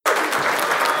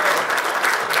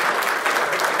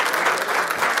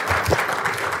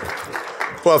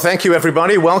Well, thank you,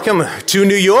 everybody. Welcome to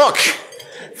New York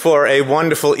for a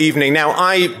wonderful evening.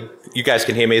 Now, you guys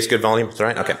can hear me. It's good volume. It's all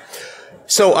right? Okay.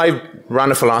 So I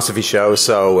run a philosophy show,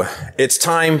 so it's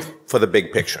time for the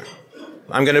big picture.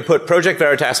 I'm going to put Project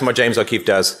Veritas and what James O'Keefe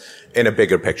does in a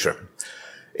bigger picture.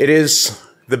 It is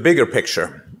the bigger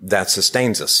picture that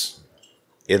sustains us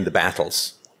in the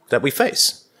battles that we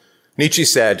face. Nietzsche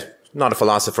said, not a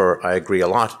philosopher I agree a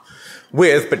lot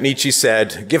with, but Nietzsche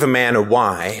said, give a man a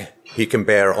why, he can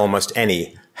bear almost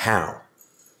any how.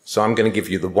 So I'm going to give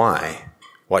you the why.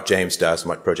 What James does and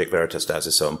what Project Veritas does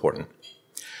is so important.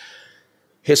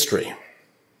 History.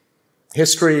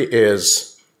 History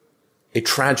is a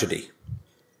tragedy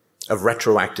of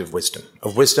retroactive wisdom,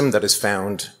 of wisdom that is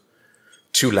found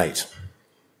too late.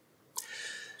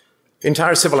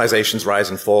 Entire civilizations rise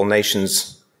and fall,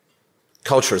 nations,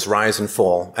 cultures rise and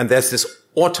fall, and there's this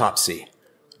autopsy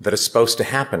that is supposed to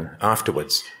happen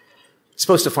afterwards. It's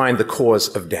supposed to find the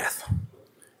cause of death.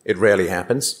 It rarely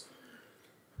happens.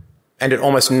 And it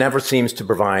almost never seems to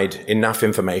provide enough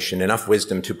information, enough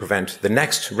wisdom to prevent the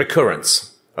next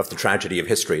recurrence of the tragedy of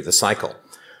history, the cycle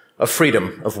of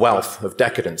freedom, of wealth, of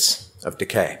decadence, of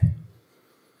decay.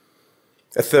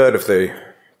 A third of the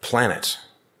planet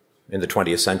in the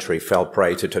 20th century fell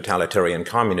prey to totalitarian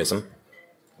communism.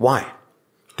 Why?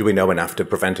 Do we know enough to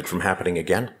prevent it from happening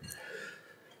again?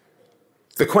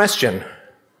 The question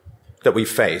that we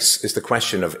face is the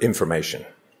question of information.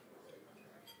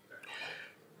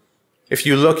 If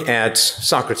you look at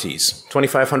Socrates,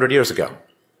 2,500 years ago,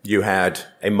 you had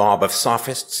a mob of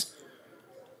sophists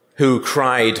who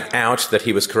cried out that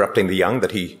he was corrupting the young,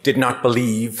 that he did not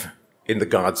believe in the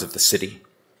gods of the city,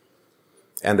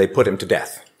 and they put him to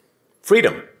death.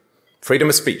 Freedom. Freedom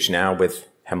of speech now with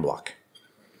Hemlock.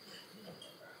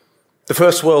 The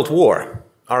First World War,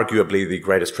 arguably the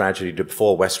greatest tragedy to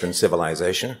befall Western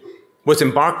civilization, was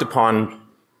embarked upon,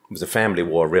 it was a family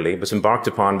war really, was embarked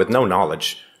upon with no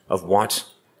knowledge of what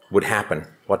would happen,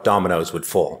 what dominoes would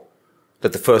fall,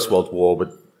 that the First World War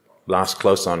would last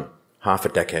close on half a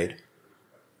decade.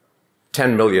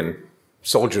 10 million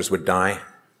soldiers would die.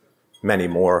 Many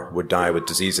more would die with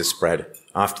diseases spread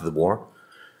after the war.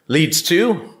 Leads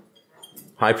to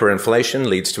hyperinflation,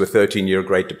 leads to a 13-year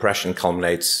Great Depression,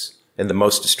 culminates in the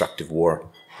most destructive war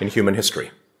in human history.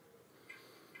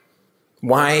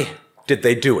 Why did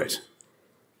they do it?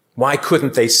 Why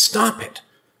couldn't they stop it?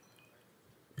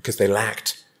 Because they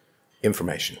lacked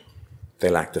information. They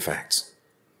lacked the facts.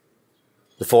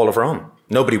 The fall of Rome.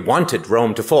 Nobody wanted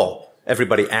Rome to fall.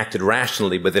 Everybody acted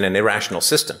rationally within an irrational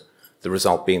system, the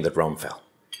result being that Rome fell.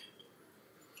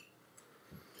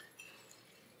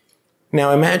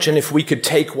 Now imagine if we could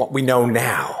take what we know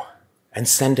now and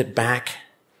send it back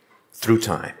through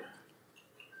time.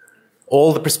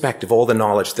 All the perspective, all the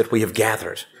knowledge that we have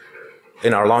gathered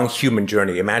in our long human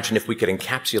journey, imagine if we could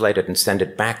encapsulate it and send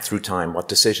it back through time, what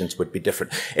decisions would be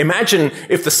different. Imagine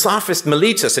if the sophist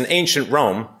Mellitus in ancient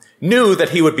Rome knew that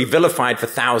he would be vilified for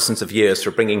thousands of years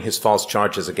for bringing his false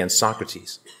charges against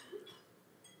Socrates.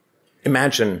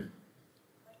 Imagine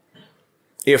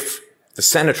if the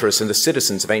senators and the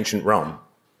citizens of ancient Rome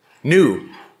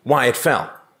knew why it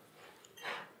fell.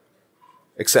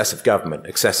 Excessive government,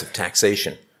 excessive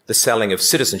taxation, the selling of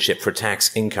citizenship for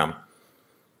tax income,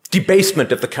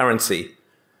 debasement of the currency,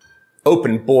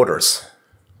 open borders.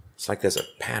 It's like there's a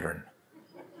pattern.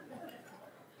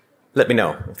 Let me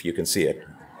know if you can see it.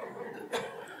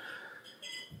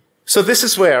 So this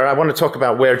is where I want to talk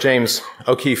about where James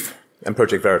O'Keefe and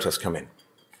Project Veritas come in.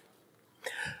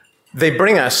 They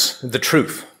bring us the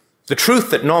truth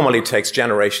that normally takes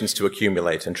generations to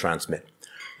accumulate and transmit.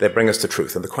 They bring us the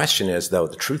truth. And the question is, though,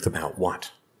 the truth about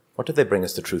what? What do they bring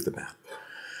us the truth about?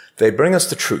 They bring us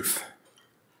the truth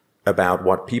about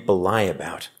what people lie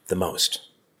about the most.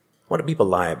 What do people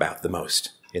lie about the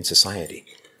most in society?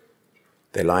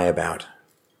 They lie about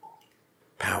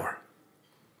power.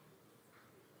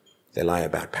 They lie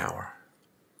about power.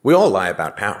 We all lie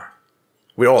about power.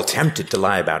 We're all tempted to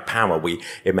lie about power. We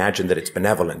imagine that it's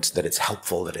benevolent, that it's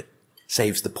helpful, that it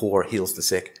saves the poor, heals the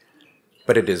sick.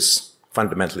 But it is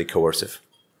fundamentally coercive,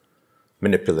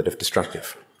 manipulative,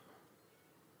 destructive.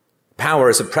 Power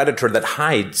is a predator that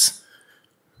hides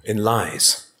in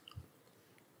lies.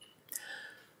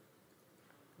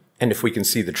 And if we can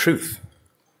see the truth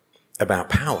about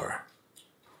power,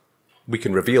 we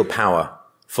can reveal power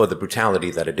for the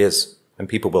brutality that it is, and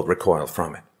people will recoil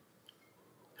from it.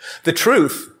 The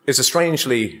truth is a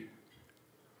strangely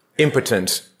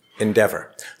impotent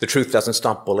endeavor. The truth doesn't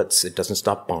stop bullets, it doesn't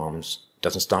stop bombs, it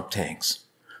doesn't stop tanks.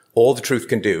 All the truth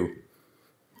can do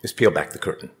is peel back the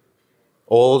curtain.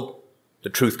 All the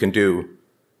truth can do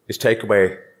is take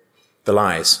away the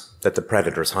lies that the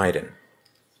predators hide in.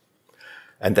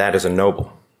 And that is a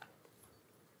noble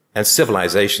and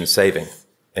civilization-saving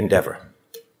endeavor.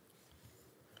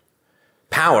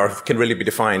 Power can really be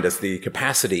defined as the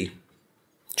capacity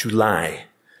to lie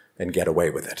and get away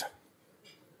with it,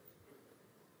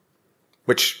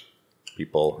 which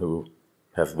people who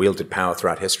have wielded power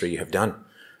throughout history have done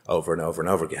over and over and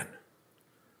over again,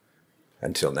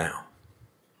 until now.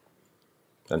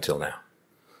 Until now.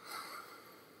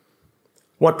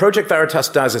 What Project Veritas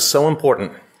does is so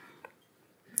important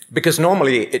because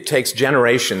normally it takes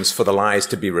generations for the lies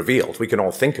to be revealed. We can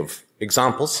all think of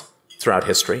examples throughout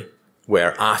history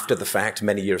where after the fact,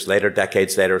 many years later,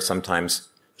 decades later, sometimes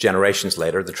generations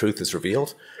later, the truth is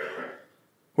revealed,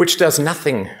 which does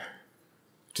nothing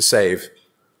to save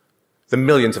the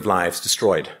millions of lives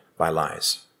destroyed by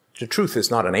lies. The truth is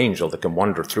not an angel that can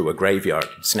wander through a graveyard,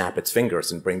 snap its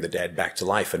fingers, and bring the dead back to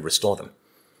life and restore them.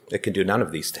 It can do none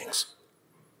of these things.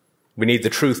 We need the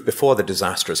truth before the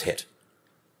disasters hit.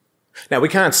 Now, we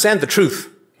can't send the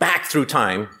truth back through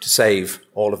time to save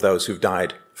all of those who've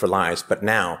died for lies, but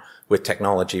now, with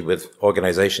technology, with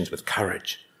organizations, with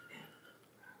courage,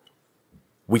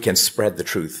 we can spread the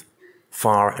truth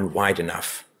far and wide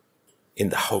enough in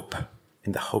the hope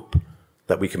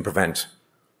that we can prevent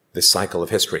this cycle of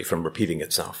history from repeating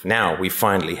itself. Now we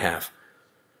finally have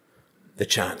the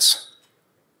chance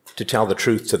to tell the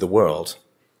truth to the world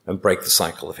and break the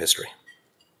cycle of history.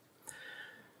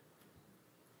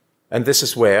 And this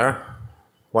is where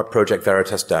what Project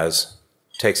Veritas does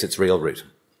takes its real root.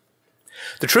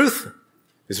 The truth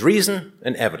is reason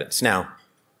and evidence. Now,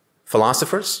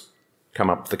 philosophers come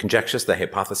up with the conjectures, the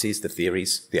hypotheses, the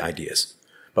theories, the ideas.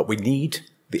 But we need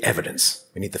the evidence.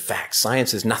 We need the facts.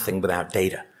 Science is nothing without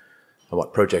data. And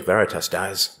what Project Veritas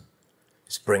does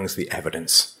is brings the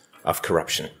evidence of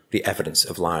corruption, the evidence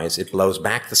of lies. It blows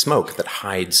back the smoke that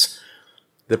hides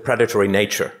the predatory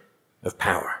nature of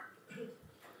power.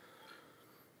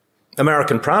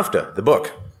 American Pravda, the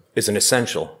book, is an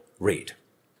essential read.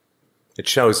 It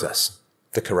shows us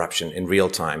the corruption in real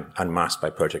time, unmasked by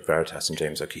Project Veritas and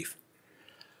James O'Keefe.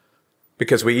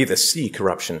 Because we either see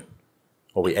corruption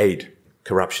or we aid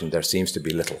corruption. There seems to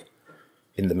be little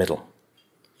in the middle.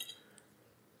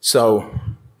 So,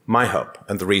 my hope,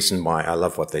 and the reason why I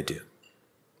love what they do,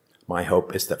 my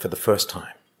hope is that for the first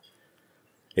time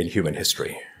in human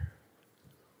history,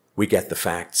 we get the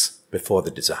facts before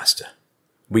the disaster.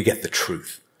 We get the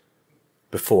truth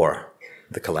before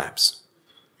the collapse.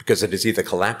 Because it is either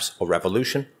collapse or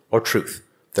revolution or truth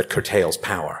that curtails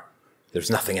power.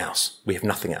 There's nothing else. We have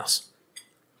nothing else.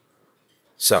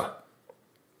 So,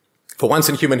 for once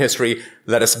in human history,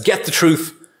 let us get the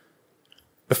truth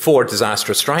before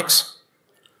disaster strikes.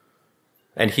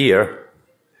 And here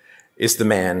is the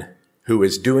man who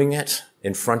is doing it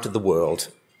in front of the world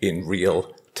in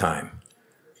real time.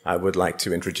 I would like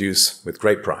to introduce, with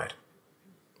great pride,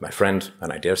 my friend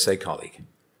and I dare say colleague,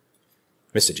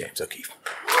 Mr. James O'Keefe.